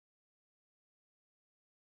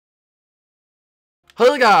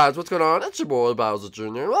Hey guys, what's going on? It's your boy Bowser Jr.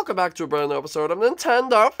 and welcome back to a brand new episode of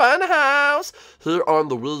Nintendo Funhouse here on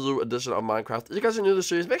the Wii U edition of Minecraft. If you guys are new to the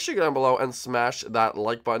series, make sure you get down below and smash that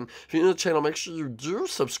like button. If you're new to the channel, make sure you do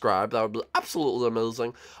subscribe. That would be absolutely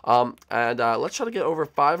amazing. Let's try to get over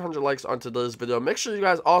 500 likes on today's video. Make sure you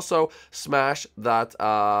guys also smash that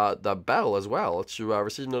the bell as well to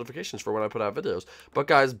receive notifications for when I put out videos. But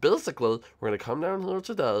guys, basically, we're gonna come down here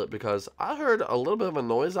today because I heard a little bit of a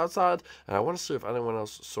noise outside, and I want to see if anyone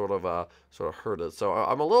else sort of heard it. So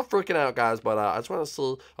I'm a little freaking out, guys, but I just want to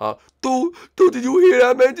see. Dude, did you hear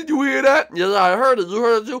that, man? Did you hear that? Yeah, I heard it. You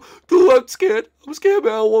heard it too? Dude, I'm scared,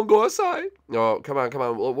 man. I don't want to go outside. No, come on.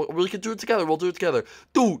 We can do it together. We'll do it together.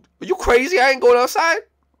 Dude, are you crazy? I ain't going outside.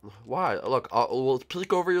 Why? Look, we'll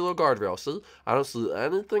peek over your little guardrail. See? I don't see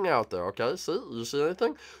anything out there, okay? See? You see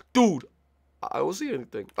anything? Dude, I don't see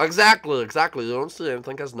anything. Exactly. You don't see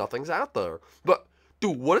anything because nothing's out there. But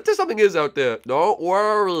dude, what if there's something is out there? Don't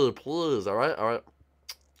worry, please, alright?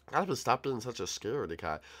 Gotta stop being such a scaredy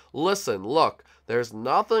cat. Listen, look, there's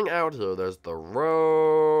nothing out here. There's the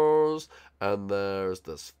rose, and there's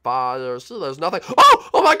this fire. See, there's nothing.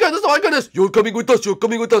 Oh my goodness, You're coming with us. Dude,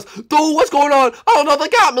 what's going on? Oh no, they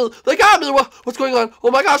got me. What's going on?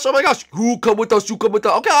 Oh my gosh. You come with us.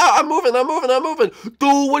 Okay, I'm moving. Dude,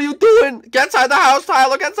 what are you doing? Get inside the house,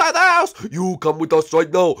 Tyler. Get inside the house. You come with us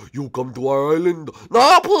right now. You come to our island.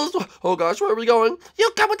 No, please. Oh gosh, where are we going?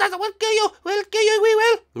 You come with us. We'll kill you. We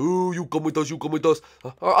will. Oh, you come with us.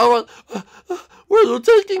 All right. Where are you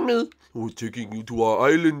taking me? We're taking you to our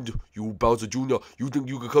island, you Bowser Jr. You think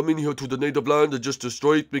you can come in here to the native land and just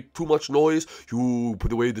destroy it, make too much noise? You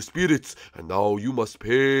put away the spirits, and now you must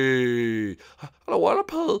pay. I don't want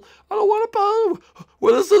to pay.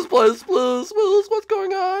 What is this place, please? What's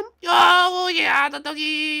going on? Oh, yeah. I don't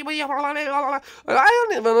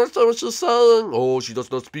even understand what she's saying. Oh, she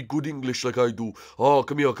does not speak good English like I do. Oh,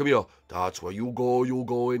 come here. That's where you go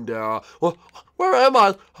in there. Where am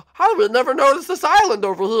I? How did we never notice this island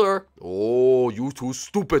over here? Oh, you too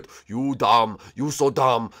stupid. You dumb. You so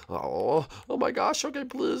dumb. Oh my gosh. Okay,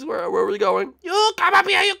 please. Where are we going? You come up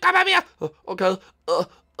here. Okay.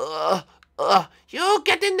 You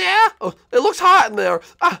get in there. It looks hot in there.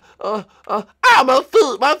 My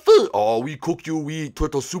feet. Oh, we cook you. We eat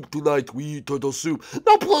turtle soup tonight. No, please,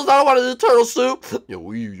 I don't want to eat turtle soup.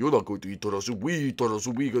 You're not going to eat turtle soup. We eat turtle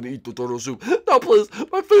soup. We're going to eat the turtle soup. No, please,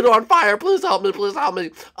 my feet are on fire. Please help me. There's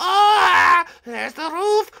the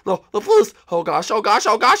roof. No, please. Oh gosh.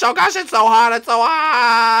 It's so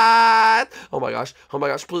hot. Oh my gosh.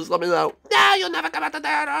 Please let me out. No, you'll never come out of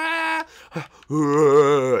there.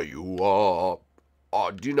 You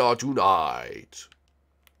are dinner tonight.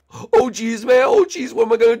 Oh jeez, man. What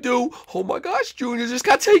am I gonna do? Oh my gosh, Junior just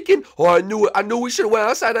got taken. Oh, I knew it. We should have went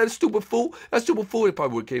outside. That stupid fool. He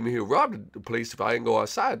probably would have came in here and robbed the place if I didn't go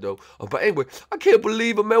outside though. But anyway, I can't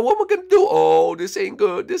believe it, man. What am I gonna do? Oh, this ain't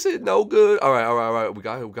good. This is no good. All right. We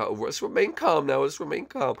got. Let's remain calm now. All right.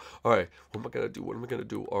 What am I gonna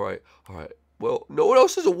do? All right. Well, no one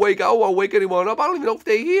else is awake. I don't want to wake anyone up. I don't even know if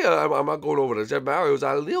they're here. I'm not going over to Jeff Mario's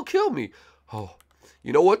island. He'll kill me. Oh,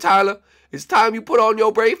 you know what, Tyler? It's time you put on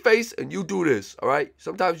your brave face and you do this, all right?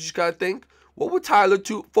 Sometimes you just got to think, what would Tyler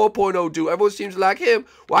 4.0 do? Everyone seems like him.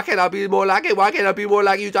 Why can't I be more like him? Why can't I be more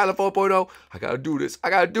like you, Tyler 4.0? I got to do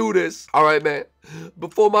this. All right, man.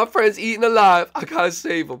 Before my friend's eaten alive, I got to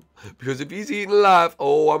save him. Because if he's eaten alive,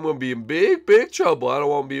 I'm going to be in big trouble. I don't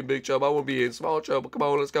want to be in big trouble. I want to be in small trouble. Come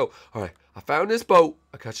on, let's go. All right, I found this boat.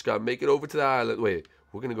 I just got to make it over to the island. Wait.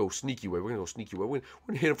 We're going to go sneaky way. We're going to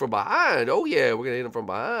hit him from behind. Oh, yeah. We're going to hit him from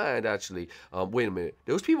behind, actually. Wait a minute.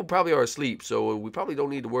 Those people probably are asleep, so we probably don't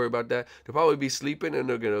need to worry about that. They'll probably be sleeping, and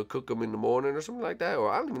they're going to cook them in the morning or something like that.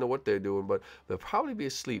 Or I don't even know what they're doing, but they'll probably be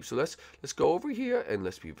asleep. So let's go over here, and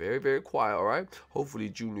let's be very, very quiet, all right? Hopefully,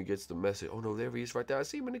 Junior gets the message. Oh, no, there he is right there. I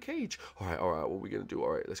see him in the cage. All right. What are we going to do?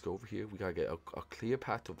 All right, let's go over here. We got to get a clear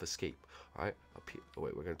path of escape. All right, up here. Oh,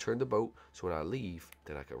 wait, we're going to turn the boat, so when I leave,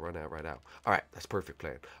 then I can run out right out. All right, that's perfect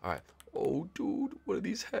plan. All right. Oh, dude, what are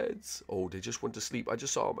these heads? Oh, they just went to sleep. I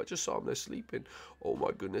just saw them. They're sleeping. Oh,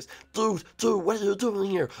 my goodness. Dude, what are you doing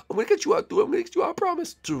here? I'm going to get you out, dude. I'm going to get you out, I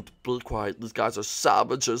promise. Dude, be quiet. These guys are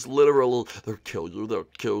savages, literally. They'll kill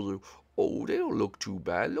you. Oh, they don't look too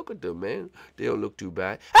bad. Look at them, man. They don't look too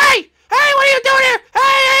bad. Hey, what are you doing here?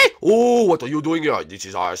 Hey! Oh, what are you doing here? This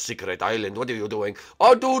is our secret island. What are you doing?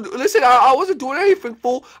 Oh, dude, listen, I wasn't doing anything,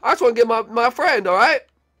 fool. I just want to get my friend, all right?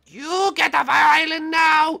 You get off our island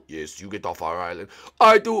now. Yes, you get off our island.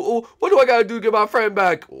 I do. Oh, what do I gotta do to get my friend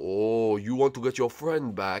back? Oh, you want to get your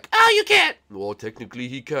friend back? Oh, you can't. Well, technically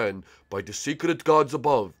he can. By the secret gods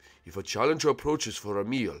above, if a challenger approaches for a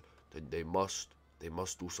meal, then they must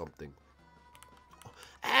do something.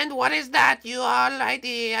 And what is that, you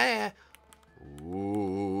almighty?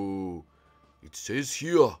 Oh, it says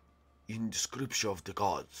here in the scripture of the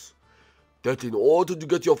gods that in order to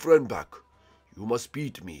get your friend back, you must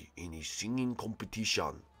beat me in a singing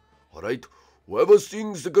competition. Alright? Whoever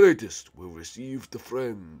sings the greatest will receive the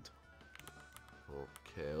friend.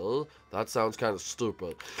 Okay, that sounds kind of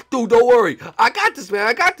stupid. Dude, don't worry. I got this, man.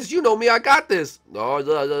 I got this. You know me. I got this. Oh,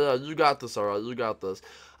 yeah. You got this, alright. You got this.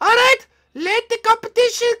 Alright, let the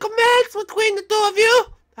competition commence between the two of you.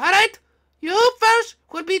 Alright? You first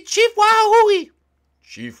will be Chief Wahahui.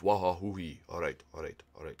 Chief Wahahui. Alright.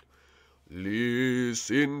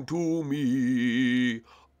 Listen to me.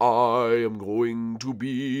 I am going to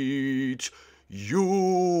beat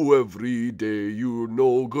you every day. You're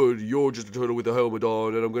no good. You're just a turtle with a helmet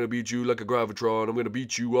on, and I'm gonna beat you like a gravitron. I'm gonna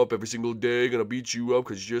beat you up every single day. Gonna beat you up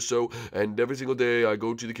because you're so. And every single day I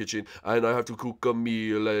go to the kitchen and I have to cook a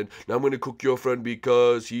meal, and I'm gonna cook your friend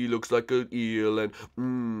because he looks like an eel, and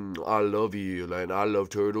I love eel and I love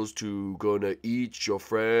turtles too. Gonna eat your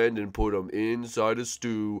friend and put him inside a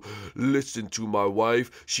stew. Listen to my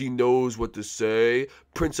wife. She knows what to say.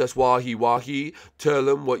 Princess Wahi Wahi, tell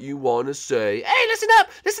him what you want to say. Hey, listen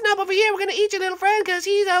up over here. We're going to eat your little friend because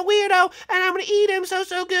he's a weirdo, and I'm going to eat him so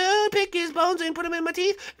good. Pick his bones and put them in my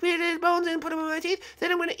teeth. Pick his bones and put them in my teeth.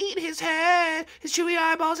 Then I'm going to eat his head, his chewy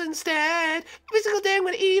eyeballs instead. Every single day I'm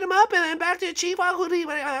going to eat him up, and then back to the Chief Wahi.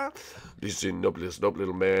 Listen up,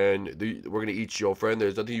 little man. We're going to eat your friend.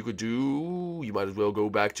 There's nothing you could do. You might as well go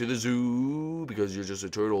back to the zoo because you're just a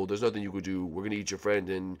turtle. There's nothing you could do. We're going to eat your friend,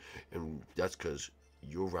 and that's because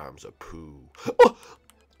your rhymes are poo. Oh,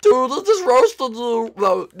 dude, let's just roasted you.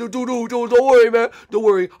 No, don't worry, man. Don't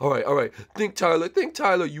worry. All right. Think, Tyler.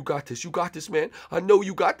 You got this, man. I know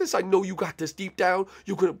you got this. Deep down,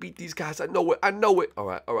 you're going to beat these guys. I know it. All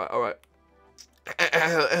right.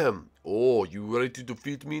 Oh, you ready to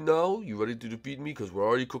defeat me now? You ready to defeat me? Because we're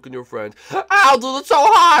already cooking your friend. Ow, dude, it's so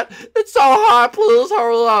hot. Please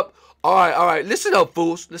hurry up. All right. Listen up,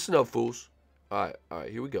 fools. All right.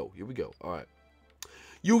 Here we go. All right.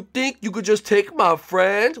 You think you could just take my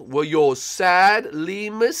friend? Well, you're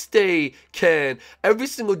sadly mistaken. Every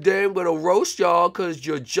single day I'm gonna roast y'all because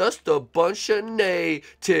you're just a bunch of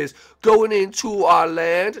natives going into our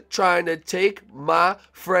land trying to take my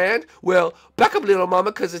friend. Well, back up, little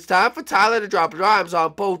mama, because it's time for Tyler to drop rhymes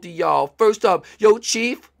on both of y'all. First up, yo,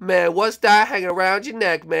 Chief, man, what's that hanging around your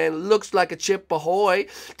neck, man? Looks like a chip ahoy.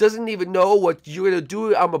 Doesn't even know what you're gonna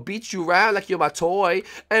do. I'm gonna beat you around like you're my toy.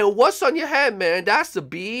 And what's on your head, man? That's the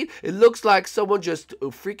bead. It looks like someone just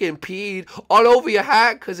freaking peed all over your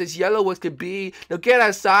hat because it's yellow as could be. Now get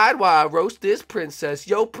outside while I roast this princess.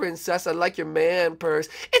 Yo, princess, I like your man purse.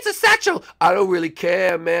 It's a satchel. I don't really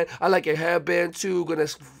care, man. I like your hairband too.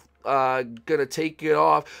 Gonna take it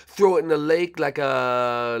off, throw it in the lake like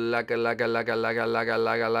a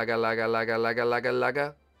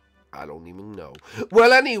I don't even know.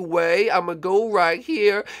 Well, anyway, I'm gonna go right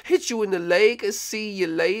here, hit you in the lake, see you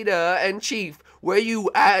later. And Chief, where you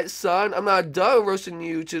at, son? I'm not done roasting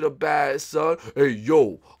you to the bad, son. Hey,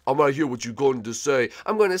 yo, I'm not hear what you going to say.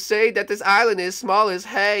 I'm gonna say that this island is small as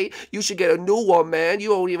hay. You should get a new one, man. You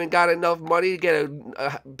don't even got enough money to get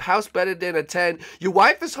a house better than a 10. Your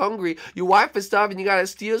wife is hungry. Your wife is starving. You gotta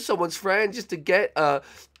steal someone's friend just to get a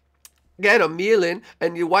meal in,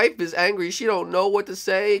 and your wife is angry. She don't know what to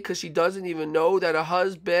say because she doesn't even know that her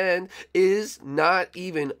husband is not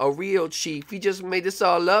even a real chief. He just made this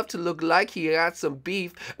all up to look like he got some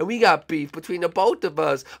beef, and we got beef between the both of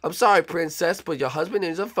us. I'm sorry, princess, but your husband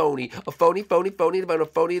is a phony about a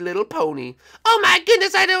phony little pony. Oh my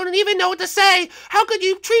goodness, I don't even know what to say. How could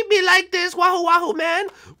you treat me like this, wahoo man?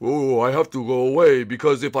 Oh, I have to go away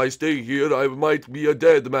because if I stay here, I might be a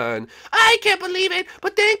dead man. I can't believe it,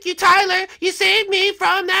 but thank you, Tyler. You saved me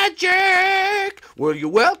from that jerk. Well, you're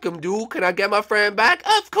welcome, dude. Can I get my friend back?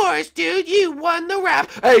 Of course, dude. You won the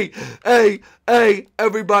rap. Hey,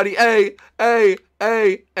 everybody.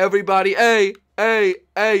 Everybody.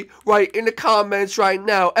 Right in the comments right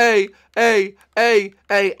now. Hey,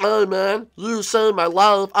 man, you saved my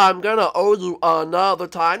life. I'm gonna owe you another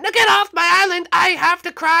time. Now get off my island. I have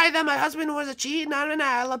to cry that my husband was cheating on an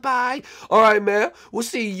alibi. All right, man. We'll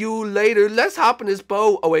see you later. Let's hop in this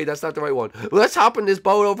boat. Oh, wait, that's not the right one. Let's hop in this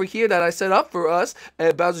boat over here that I set up for us.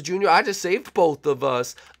 And Bowser Jr., I just saved both of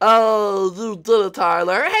us. Oh, you did it,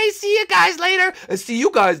 Tyler. Hey, see you guys later. And see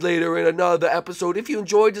you guys later in another episode. If you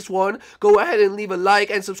enjoyed this one, go ahead and leave a like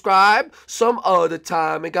and subscribe some other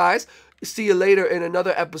time. And guys, see you later in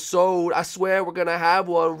another episode. I swear we're gonna have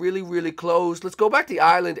one really close. Let's go back to the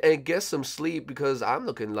island and get some sleep because I'm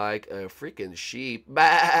looking like a freaking sheep.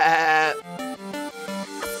 Bye.